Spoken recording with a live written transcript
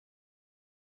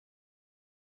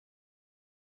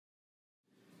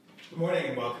Good morning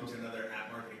and welcome to another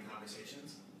App Marketing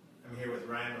Conversations. I'm here with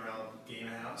Ryan Morell of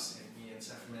Gamehouse and Ian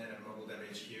Sefferman of Mobile Dev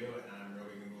HQ, and I'm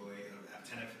Roby Ganguli of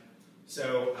Apptentive.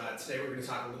 So today we're going to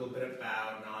talk a little bit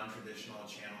about non-traditional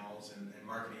channels and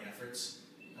marketing efforts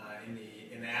in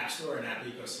the App Store and app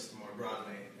ecosystem more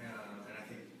broadly. And I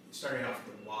think starting off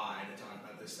with the why to talk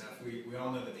about this stuff, we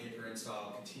all know that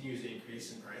pay-per-install continues to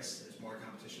increase in price. There's more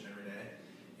competition every day,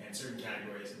 and certain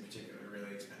categories in particular are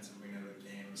really expensive. We know that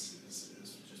games is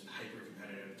just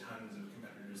hyper-competitive, tons of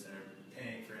competitors that are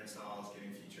paying for installs,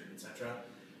 getting featured, etc.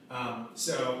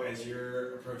 So as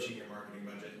you're approaching your marketing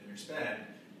budget and your spend,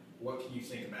 what can you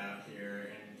think about here?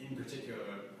 And in particular,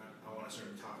 I want to sort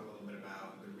of talk a little bit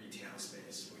about the retail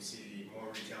space. We see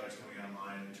more retailers coming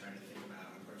online and trying to think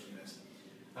about approaching this.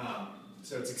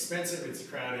 So it's expensive, it's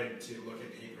crowded to look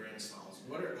at paper installs.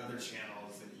 What are other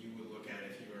channels that you would look at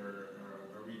if you were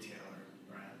a retailer,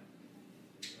 Ryan?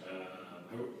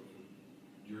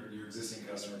 Your existing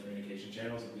customer communication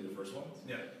channels would be the first ones.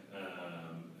 Yeah.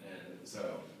 And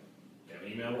so, you have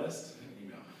an email list,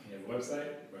 email. You have a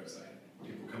website.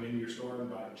 People come into your store and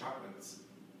buy chocolates.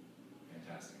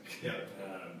 Fantastic. Yeah.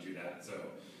 Do that. So,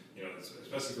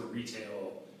 especially for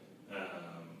retail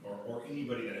or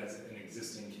anybody that has an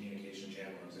existing communication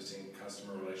channel, existing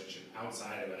customer relationship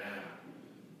outside of an app,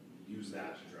 use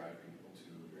that to drive people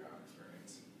to your app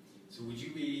experience. So would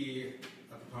you be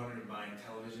a proponent of buying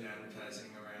television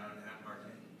advertising around app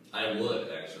marketing? I would,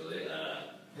 actually.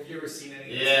 Have you ever seen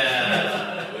any?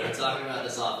 Yeah, we were talking about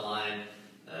this offline.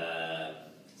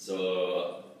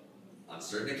 So, on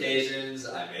certain occasions,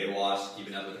 I may watch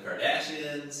Keeping Up with the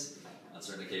Kardashians. On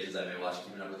certain occasions, I may watch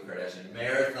Keeping Up with the Kardashian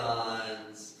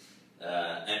marathons.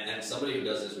 And somebody who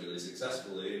does this really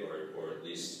successfully, or at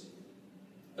least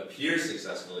appears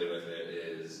successfully with it,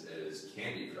 is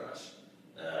Candy Crush.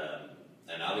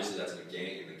 And obviously that's in the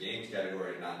games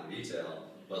category, not in retail.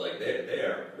 But like they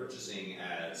are purchasing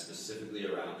ads specifically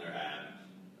around their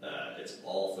app. It's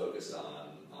all focused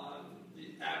on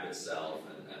the app itself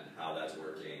and how that's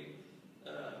working.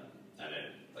 And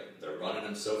they're running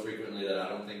them so frequently that I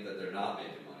don't think that they're not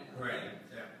making money on Right. them.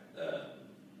 Yeah.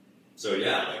 So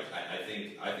yeah, I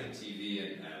think TV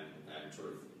and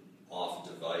sort of off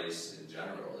device in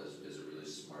general is a really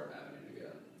smart avenue to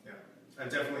go. Yeah.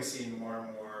 I've definitely seen more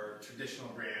and more traditional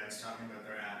brands talking about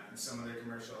their app and some of their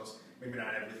commercials, maybe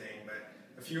not everything, but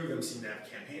a few of them seem to have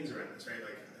campaigns around this, right?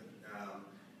 Like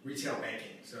retail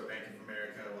banking, so Bank of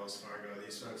America, Wells Fargo,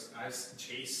 these folks.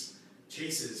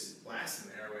 Chase's blast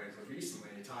in the airwaves was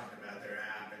recently talking about their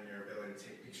app and your ability to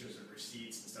take pictures of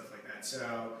receipts and stuff like that.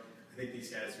 So I think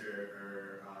these guys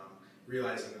are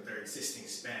realizing that their existing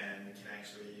spend can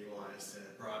actually be utilized to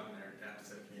broaden their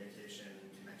depth of communication and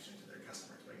connection to their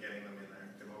customers by getting them in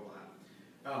their mobile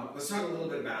app. Let's talk a little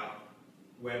bit about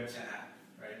web to app,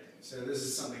 right? So this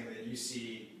is something that you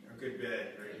see a good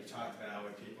bit, right? You've talked about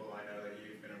with people. I know that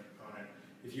you've been a proponent.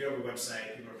 If you have a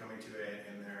website, people are coming to it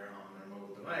and they're on their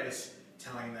mobile device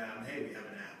telling them, hey, we have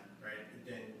an app, right?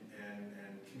 And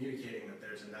communicating that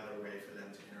there's another way for them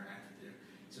to interact with you.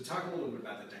 So talk a little bit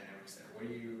about the dynamics there. What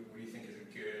do you think is a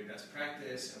good best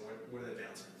practice, and what are the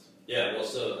downsides? Yeah, well,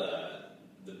 so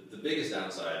the biggest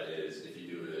downside is if you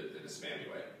do it in a spammy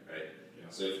way, right? Yeah.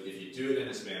 So if you do it in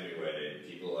a spammy way,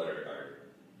 people are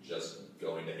just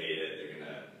going to hate it.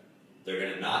 They're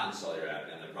gonna not install your app,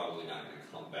 and they're probably not gonna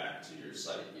come back to your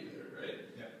site either, right?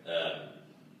 Yeah.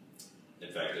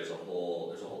 In fact, there's a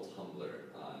whole Tumblr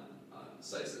on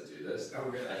sites that do this. Oh,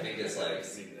 really? I think it's like I've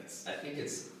seen this. I think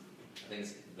it's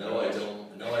no, I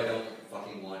don't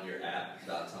fucking want your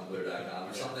app.tumblr.com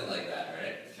or something like that,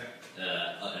 right?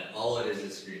 And all it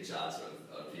is screenshots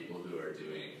of people who are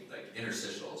doing like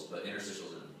interstitials, but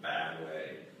interstitials in a bad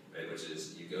way, right? Which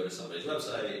is you go to somebody's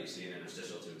website, you see an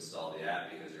interstitial to install the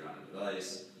app because you're on a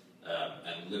device,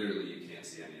 and literally you can't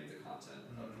see any of the content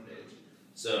of the page.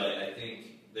 So I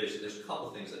think there's a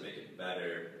couple things that make it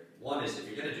better. One is if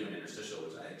you're going to do an interstitial,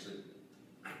 which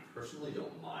I personally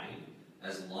don't mind,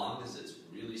 as long as it's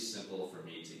really simple for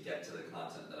me to get to the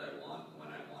content that I want when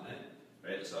I want it,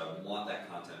 right? So I want that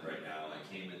content right now. I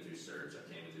came in through search,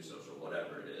 I came in through social,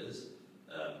 whatever it is.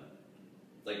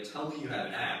 Like, tell me you have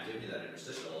an app, give me that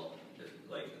interstitial.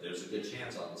 There's a good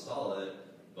chance I'll install it,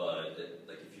 but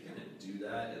if you're going to do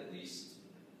that, at least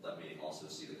let me also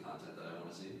see the content that I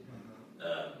want to see.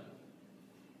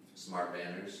 Smart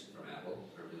banners from Apple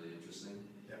are really interesting.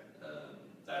 Yeah.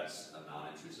 That's a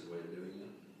non-intrusive way of doing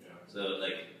it. Yeah. So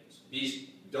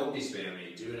don't be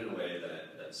spammy. Do it in a way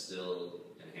that still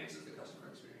enhances the customer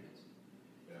experience.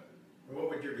 Yeah. What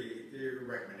would your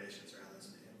recommendations around this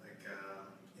be? Like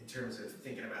in terms of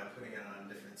thinking about putting it on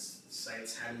different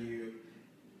sites, how do you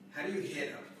how do you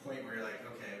hit a point where you're like,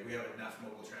 okay, we have enough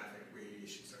mobile traffic, we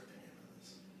should start thinking about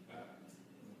this?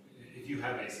 If you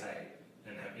have a site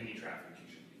and have any traffic, you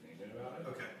should be thinking about it.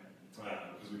 Okay.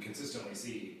 Because we consistently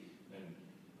see, and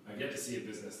I've yet to see a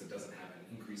business that doesn't have an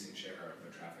increasing share of their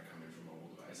traffic coming from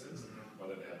mobile devices.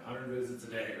 Whether they have 100 visits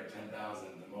a day or 10,000,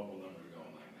 the mobile number is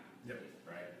going like that. Yep.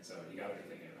 Right? So you got to be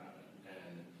thinking about it.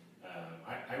 And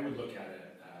I would look at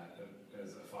it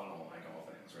as a funnel, like all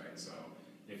things, right? So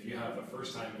if you have a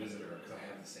first-time visitor, because I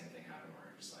have the same thing happen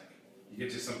where it's like, you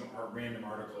get to some random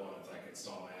article and it's like,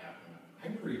 install my app. And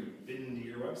I've never even been to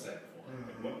your website before.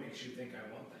 Like, what makes you think I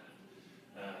want that?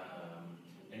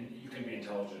 And you can be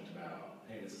intelligent about,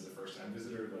 hey, this is a first-time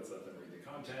visitor, let's let them read the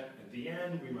content. At the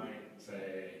end, we might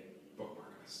say,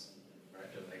 bookmark us, right?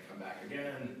 Then they come back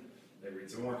again, they read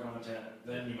some more content,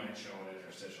 then you might show an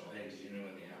interstitial, hey, did you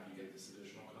know in the app you get this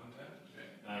additional content?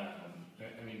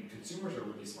 I mean, consumers are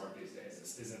really smart these days.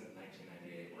 This isn't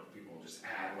 1998 where people just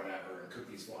add whatever and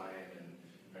cookies fly in, and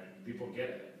right, people get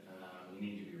it. You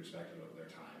need to be respectful of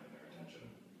their time and their attention.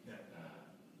 Yeah.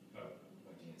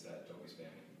 Like Dean said, don't be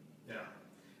spammy. Yeah.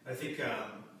 I think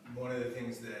one of the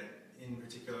things that, in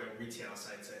particular in retail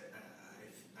sites,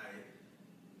 I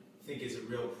think is a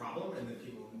real problem and that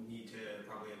people need to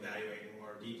probably evaluate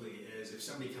more deeply is if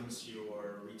somebody comes to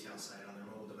your retail site on their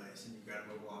mobile device and you've got a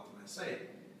mobile optimized site,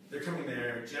 they're coming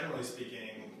there, generally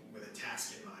speaking, with a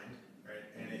task in mind, right?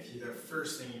 And if the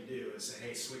first thing you do is say,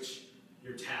 hey, switch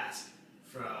your task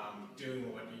from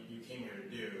doing what you came here to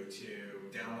do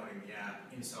to downloading the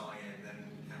app, installing it, and then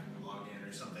having to log in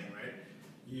or something, right?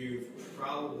 You've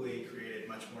probably created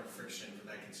much more friction for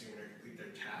that consumer to complete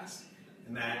their task,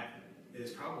 and that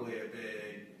is probably a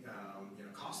big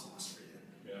cost loss for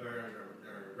you, or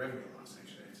revenue loss,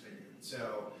 actually.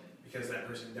 So, because that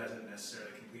person doesn't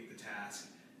necessarily complete the task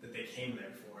that they came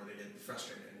there for, they get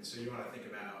frustrated. And so you want to think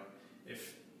about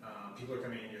if people are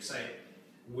coming in your site,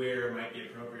 where it might be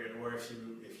appropriate, or if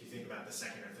you think about the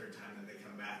second or third time that they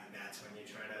come back, that's when you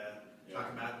try to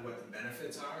talk about what the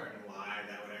benefits are and why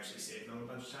that would actually save them a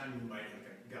bunch of time. You might have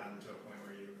gotten to a point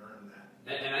where you earned that.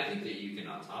 And I think that you can,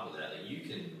 on top of that, like you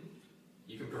can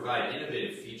provide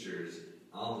innovative features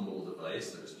on the mobile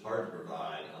device that is hard to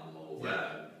provide on the mobile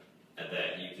web, and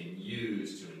that you can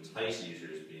use to entice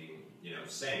users, being,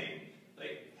 saying,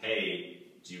 like, hey,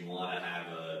 do you want to have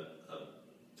a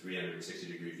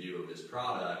 360-degree view of this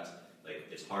product? Like,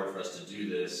 it's hard for us to do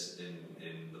this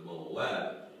in the mobile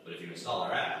web, but if you install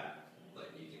our app, like,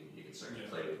 you can start to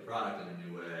play with the product in a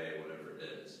new way, whatever it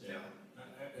is. Yeah,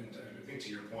 and I think to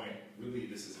your point, really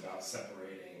this is about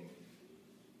separating,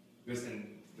 because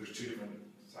there's two different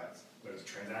sides. There's a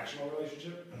transactional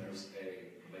relationship and there's a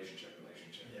relationship,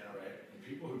 right? And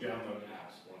people who download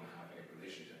apps want to have a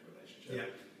relationship. Yeah.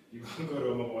 You go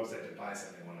to a mobile website to buy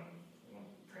something, they want a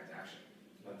transaction.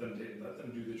 Let them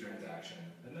do the transaction,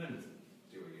 and then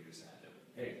do what you just said.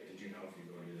 Hey, did you know if you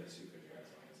go do this, you could do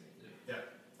X, Y, and Z?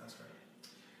 Yeah, that's right.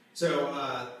 So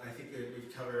I think that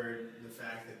we've covered the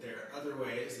fact that there are other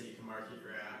ways that you can market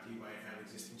your app. You might have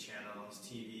existing channels,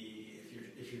 TV.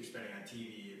 If you're spending on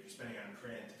TV, if you're spending on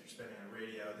print, if you're spending on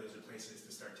radio, those are places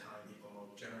to start telling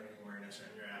people, generating awareness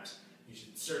around your apps. You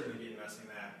should certainly be investing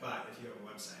in that. But if you have a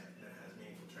website that has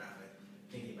meaningful traffic,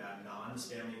 thinking about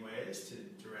non-spammy ways to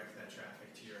direct that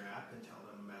traffic to your app and tell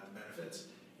them about the benefits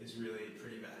is really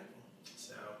pretty valuable.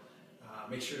 So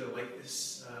make sure to like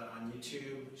this on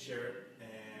YouTube, share it,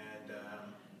 and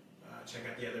check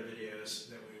out the other videos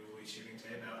that we will be shooting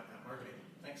today about marketing.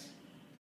 Thanks.